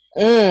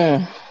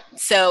 Mm.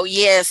 So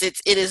yes, it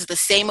is the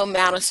same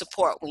amount of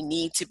support we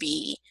need to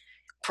be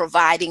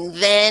providing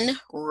then,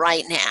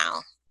 right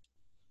now.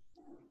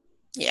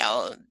 You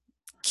know,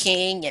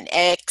 King and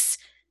X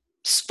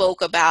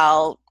spoke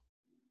about,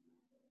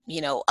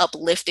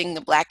 uplifting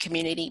the Black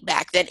community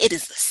back then. It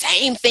is the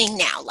same thing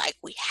now. Like,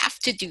 we have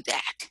to do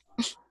that.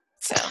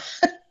 So,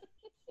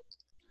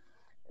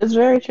 It's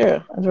very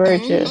true. It's very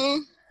true.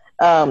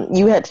 mhm.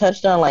 You had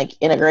touched on like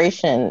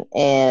integration,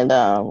 and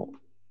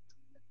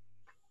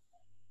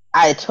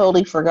I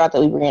totally forgot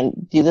that we were going to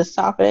do this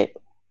topic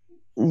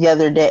the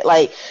other day.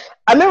 Like,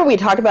 I remember we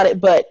talked about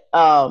it, but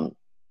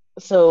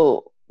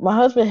so my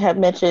husband had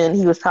mentioned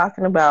he was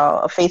talking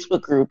about a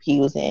Facebook group he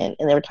was in,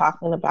 and they were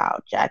talking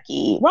about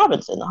Jackie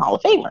Robinson, the Hall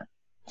of Famer.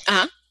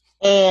 Uh-huh.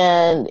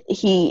 And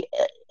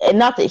and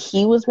not that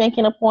he was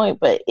making a point,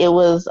 but it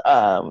was,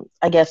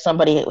 I guess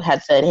somebody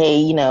had said,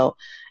 hey,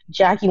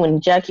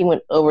 when Jackie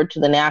went over to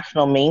the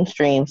national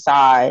mainstream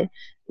side,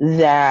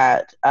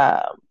 that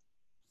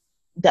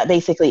that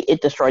basically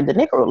it destroyed the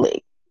Negro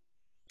League.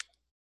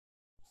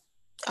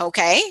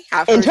 Okay,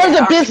 I've In heard terms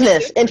that of argument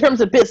business,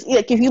 too.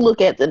 like if you look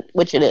at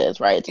which it is,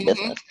 right? It's a Mhm.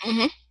 business,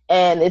 Mhm.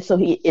 and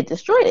it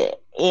destroyed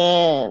it,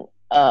 and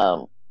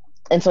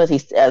so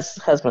as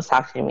husband's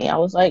talking to me, I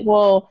was like,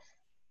 well,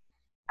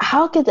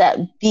 how could that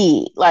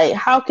be? Like,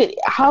 how could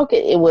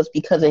it was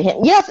because of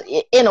him? Yes,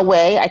 in a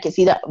way, I can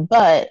see that,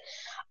 but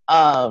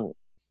um,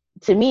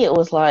 to me, it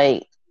was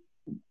like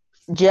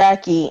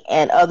Jackie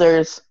and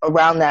others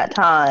around that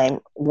time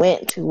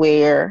went to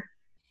where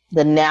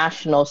the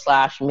national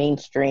slash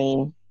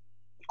mainstream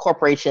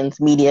corporations,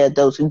 media,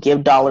 those who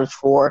give dollars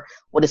for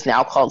what is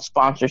now called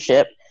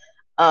sponsorship,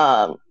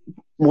 um,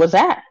 was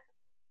at.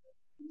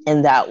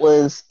 And that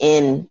was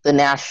in the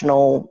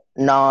national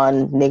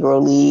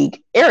non-Negro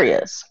League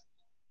areas.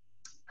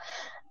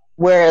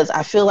 Whereas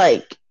I feel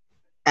like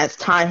as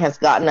time has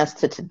gotten us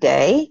to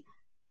today,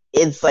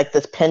 it's like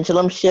this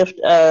pendulum shift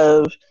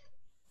of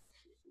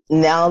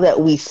now that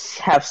we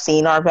have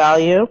seen our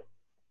value,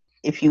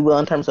 if you will,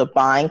 in terms of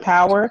buying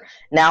power,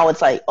 now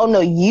it's like, oh no,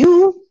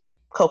 you,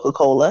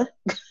 Coca-Cola,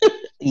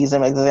 use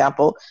an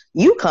example,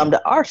 you come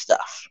to our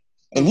stuff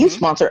and you Mhm.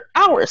 sponsor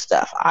our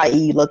stuff, i.e.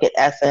 you look at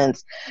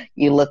Essence,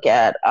 you look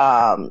at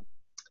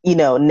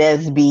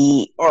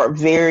Nesby, or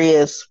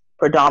various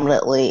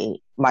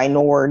predominantly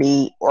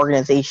minority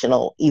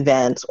organizational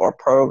events or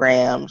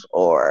programs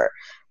or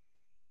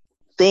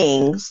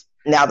things.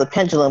 Now the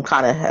pendulum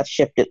kind of has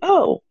shifted.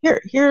 Oh,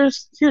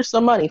 here's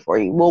some money for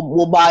you.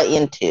 We'll buy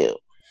into,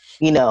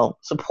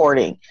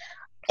 supporting.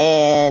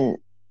 And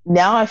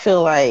now I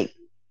feel like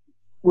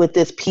with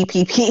this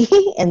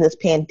PPP and this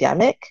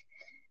pandemic,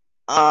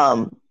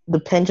 the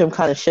pendulum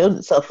kind of showed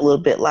itself a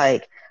little bit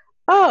like,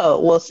 oh,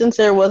 well, since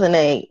there wasn't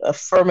a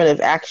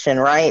affirmative action,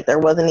 right? There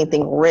wasn't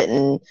anything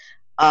written.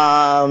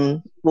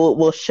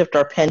 We'll shift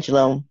our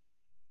pendulum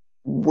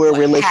where What,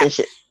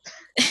 relationship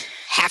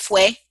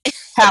halfway?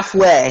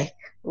 halfway,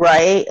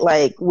 right?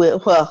 Like,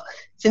 well,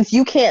 since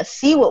you can't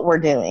see what we're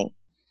doing,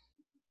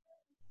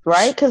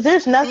 right? Because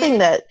there's nothing Mm.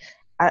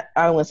 that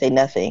I want to say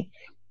nothing.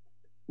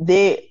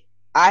 There,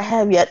 I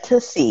have yet to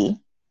see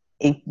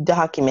a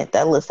document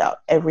that lists out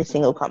every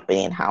single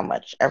company and how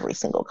much every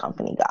single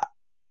company got.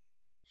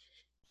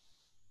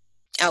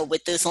 Oh,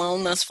 with this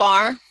loan thus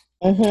far,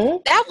 Mm-hmm.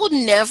 that will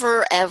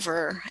never,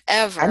 ever, I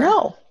ever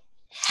know.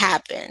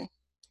 happen.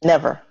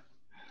 Never.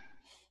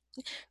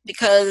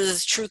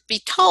 Because truth be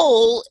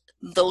told,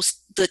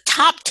 the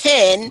top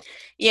 10,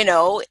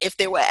 if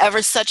there were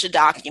ever such a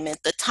document,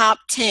 the top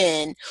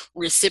 10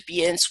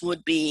 recipients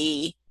would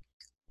be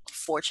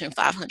Fortune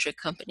 500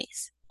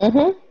 companies.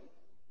 Mm-hmm.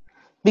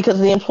 Because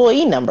of the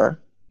employee number,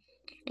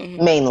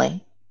 Mhm.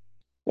 mainly.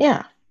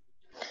 Yeah.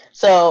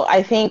 So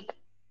I think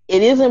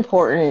it is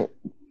important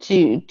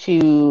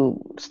to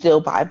still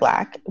buy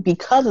Black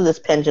because of this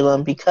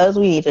pendulum, because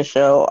we need to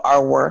show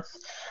our worth,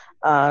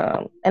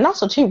 And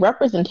also, too,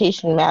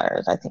 representation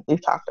matters. I think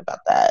we've talked about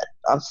that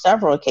on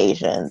several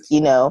occasions.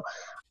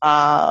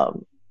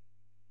 Um,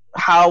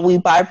 how we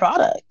buy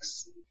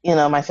products.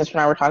 My sister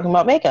and I were talking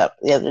about makeup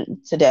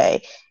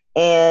today,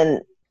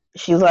 and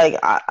she's like,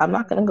 I'm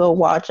not going to go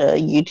watch a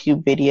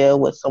YouTube video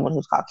with someone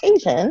who's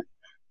Caucasian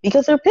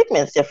because their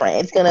pigment's different.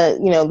 It's going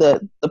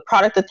to, the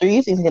product that they're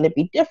using is going to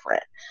be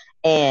different.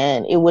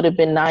 And it would have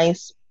been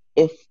nice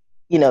if,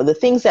 the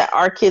things that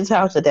our kids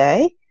have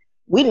today,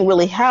 we didn't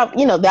really have,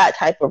 that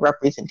type of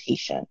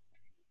representation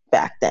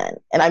back then.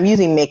 And I'm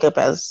using makeup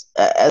as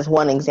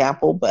one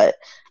example, but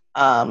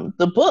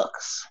the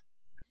books,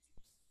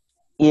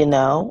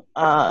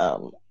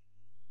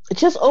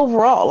 just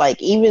overall,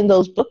 like even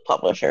those book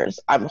publishers,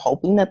 I'm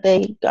hoping that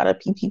they got a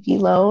PPP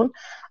loan,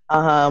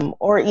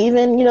 or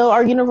even,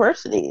 our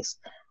universities.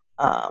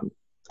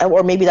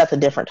 Or maybe that's a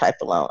different type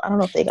of loan. I don't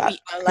know if they got,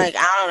 I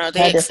don't know.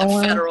 They accept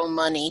federal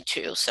money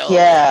too. So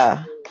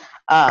yeah.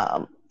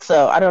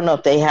 So I don't know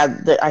if they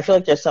had, I feel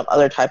like there's some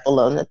other type of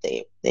loan that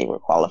they were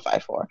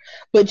qualified for,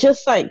 but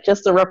just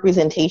the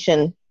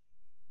representation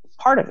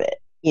part of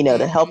it,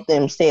 to help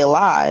them stay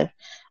alive.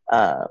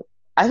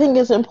 I think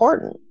it's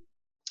important.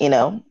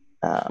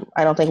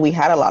 I don't think we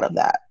had a lot of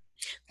that.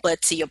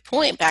 But to your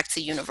point, back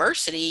to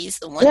universities,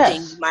 the one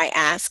thing you might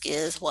ask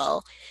is,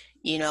 well,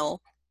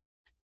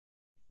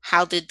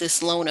 how did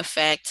this loan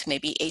affect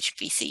maybe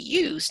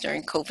HBCUs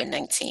during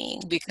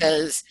COVID-19?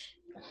 Because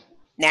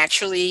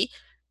naturally,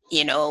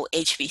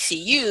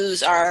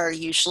 HBCUs are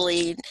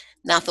usually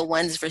not the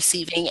ones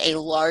receiving a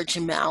large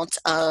amount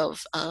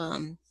of,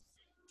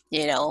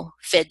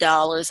 Fed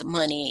dollars of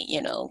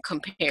money,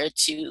 compared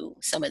to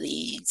some of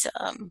these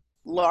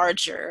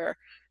larger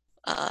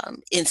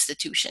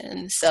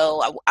institutions.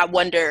 So I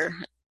wonder,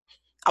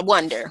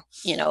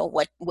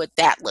 what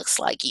that looks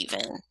like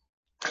even.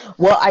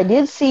 Well, I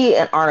did see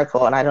an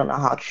article, and I don't know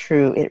how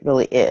true it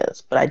really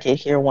is, but I did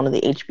hear one of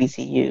the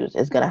HBCUs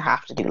is going to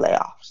have to do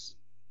layoffs.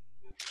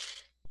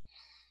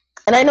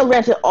 And I know,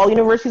 granted, all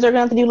universities are going to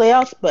have to do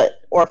layoffs,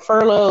 or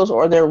furloughs,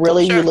 or they're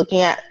really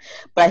looking at.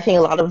 But I think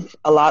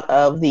a lot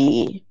of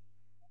the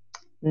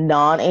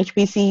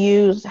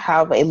non-HBCUs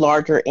have a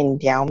larger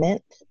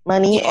endowment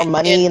money or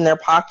money in their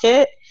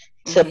pocket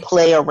to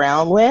play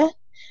around with,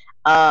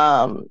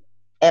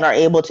 and are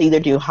able to either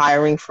do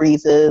hiring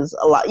freezes.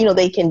 A lot,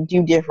 they can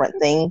do different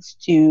things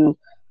to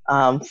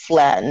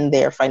flatten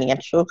their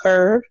financial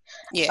curve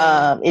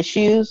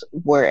issues.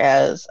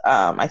 Whereas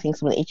I think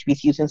some of the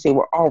HBCUs, since they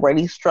were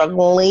already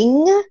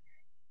struggling,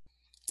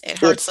 it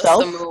hurts us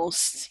the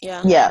most.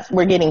 Yes,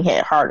 we're getting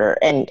hit harder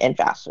and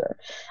faster.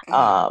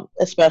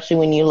 Especially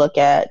when you look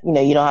at,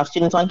 you don't have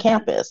students on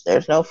campus.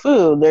 There's no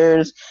food.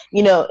 There's,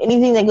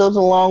 anything that goes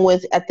along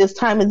with at this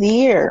time of the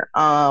year.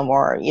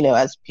 Or,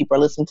 as people are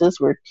listening to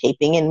this, we're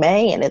taping in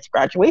May and it's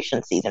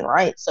graduation season,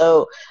 right?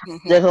 So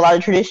there's a lot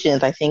of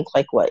traditions. I think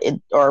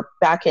or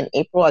back in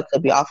April, I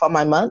could be off on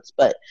my months,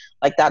 but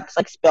that's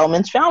like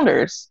Spelman's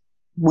Founders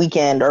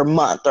weekend or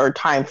month or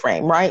time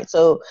frame, right?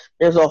 So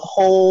there's a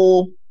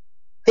whole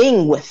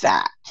thing with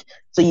that.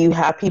 So you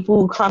have people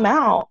who come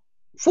out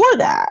for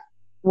that.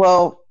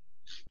 Well,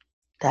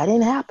 that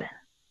didn't happen.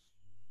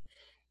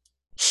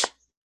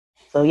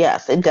 So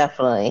yes, it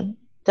definitely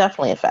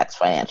affects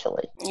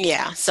financially.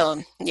 Yeah.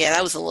 So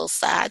that was a little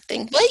sad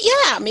thing. But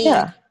yeah, I mean,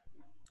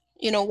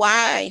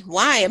 why?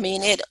 I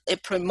mean,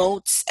 it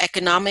promotes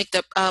economic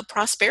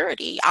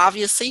prosperity.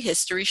 Obviously,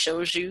 history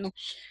shows you,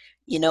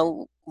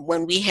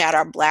 when we had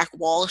our Black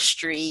Wall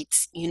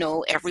Street,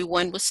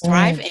 everyone was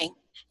thriving.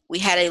 We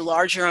had a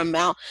larger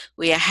amount.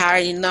 We had a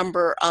higher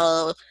number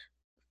of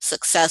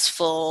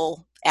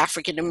successful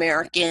African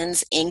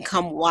Americans,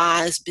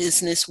 income-wise,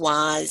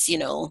 business-wise,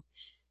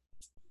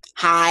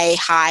 high,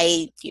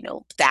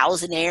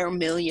 thousandaire,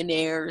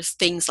 millionaires,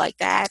 things like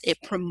that. It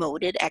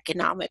promoted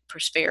economic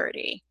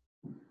prosperity.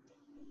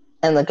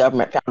 And the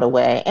government found a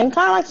way, and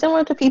kind of like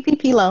similar to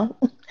PPP loan,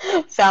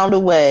 found a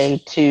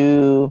way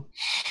to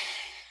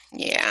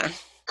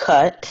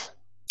cut,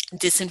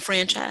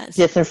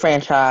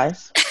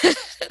 disenfranchise.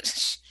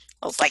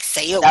 I was like,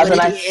 say it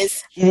what it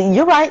is.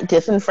 You're right.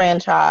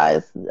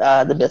 Disenfranchise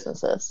the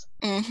businesses.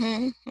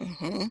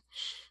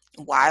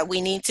 Why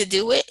we need to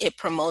do it? It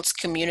promotes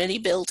community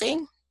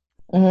building.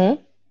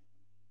 Mm-hmm.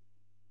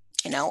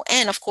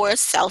 And of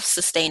course,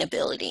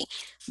 self-sustainability.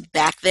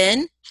 Back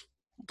then,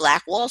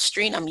 Black Wall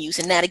Street, I'm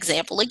using that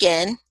example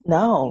again.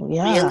 No,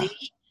 yeah.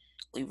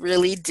 We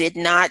really did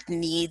not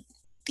need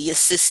the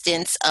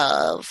assistance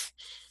of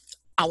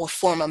our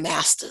former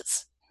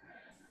masters.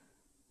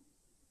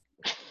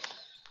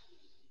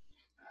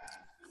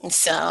 And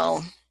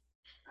so,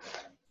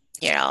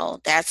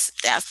 that's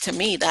to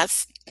me,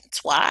 that's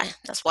why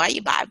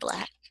you buy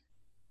black.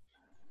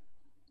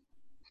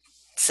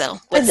 So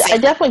I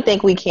definitely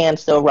think we can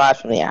still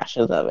rise from the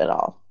ashes of it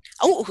all.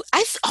 Oh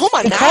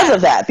my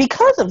God!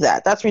 Because of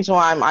that, that's the reason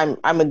why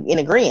I'm in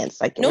agreement.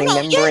 Like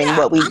remembering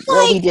what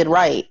we did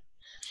right.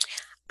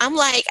 I'm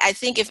like, I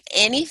think if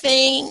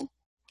anything,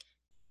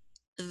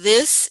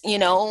 this,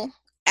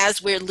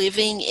 as we're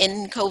living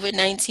in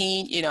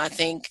COVID-19, I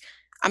think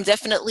I'm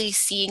definitely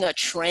seeing a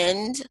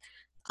trend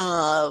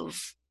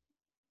of,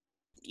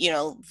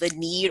 the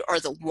need or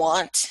the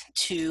want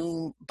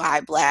to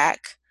buy Black,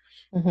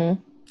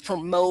 Mm-hmm.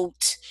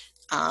 promote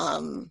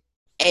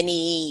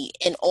any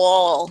in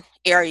all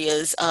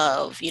areas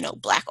of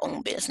Black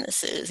owned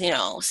businesses.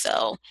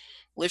 So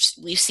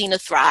we've seen a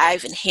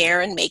thrive in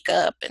hair and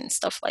makeup and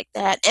stuff like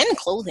that, and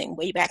clothing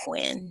way back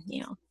when.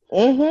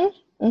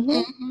 Mm-hmm. Mm-hmm.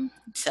 And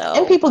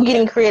So people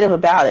getting creative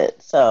about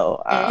it.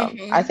 So I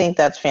hmm think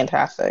that's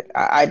fantastic.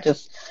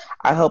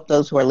 I hope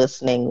those who are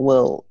listening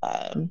will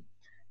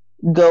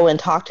go and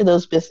talk to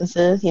those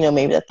businesses,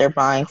 maybe that they're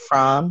buying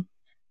from,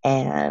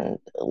 and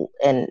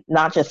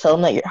not just tell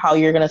them that how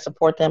you're going to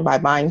support them by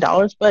buying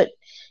dollars, but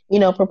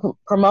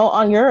promote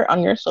on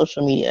your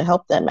social media,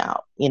 help them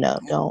out.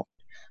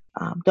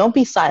 Don't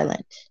be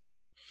silent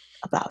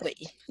about it.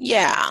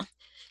 yeah,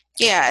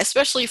 yeah,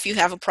 especially if you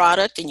have a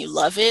product and you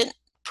love it,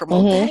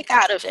 promote the Mm-hmm. heck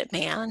out of it,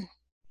 man.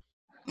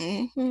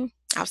 hmm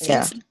I've seen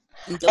Yeah, some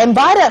dope and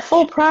buy things it at out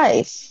full there.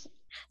 price.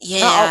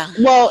 Yeah,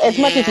 Well, as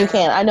much as you yeah,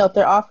 can. I know if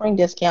they're offering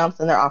discounts,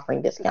 then they're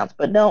offering discounts,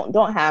 but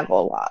don't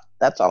haggle a lot.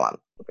 That's all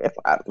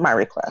my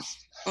request.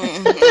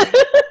 hmm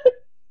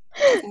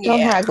Don't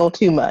yeah. haggle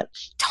too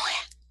much.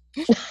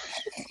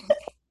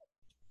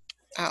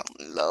 Oh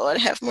Lord,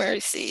 have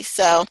mercy.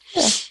 So,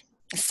 Yeah.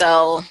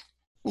 so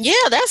yeah,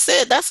 that's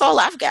it. That's all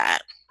I've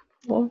got.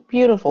 Well,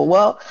 beautiful.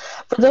 Well,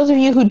 for those of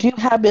you who do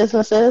have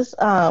businesses,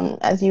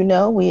 as you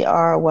know, we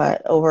are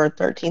over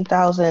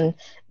 13,000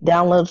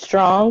 downloads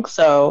strong.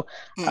 So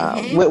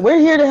hmm we're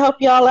here to help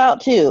y'all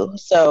out too.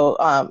 So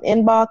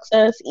inbox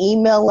us,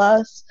 email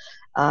us.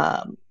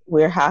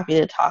 We're happy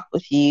to talk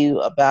with you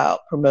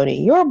about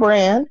promoting your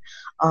brand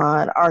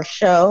on our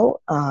show,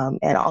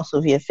 and also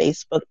via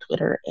Facebook,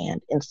 Twitter,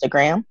 and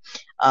Instagram.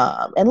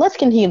 And let's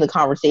continue the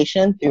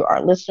conversation through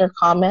our listener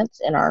comments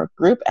in our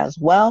group as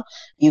well.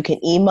 You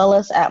can email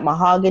us at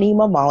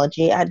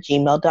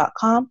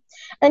mahoganymomology@gmail.com,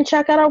 and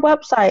check out our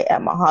website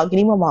at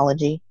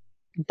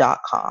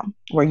mahoganymomology.com,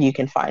 where you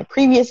can find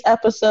previous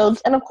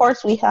episodes. And of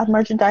course, we have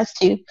merchandise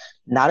too.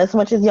 Not as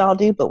much as y'all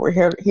do, but we're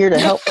here to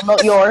help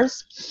promote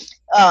yours.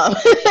 Um,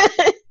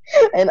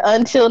 and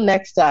until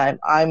next time,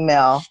 I'm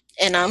Mel.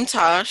 And I'm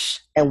Tosh.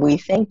 And we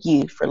thank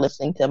you for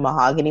listening to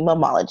Mahogany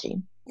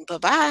Momology. Bye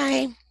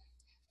bye.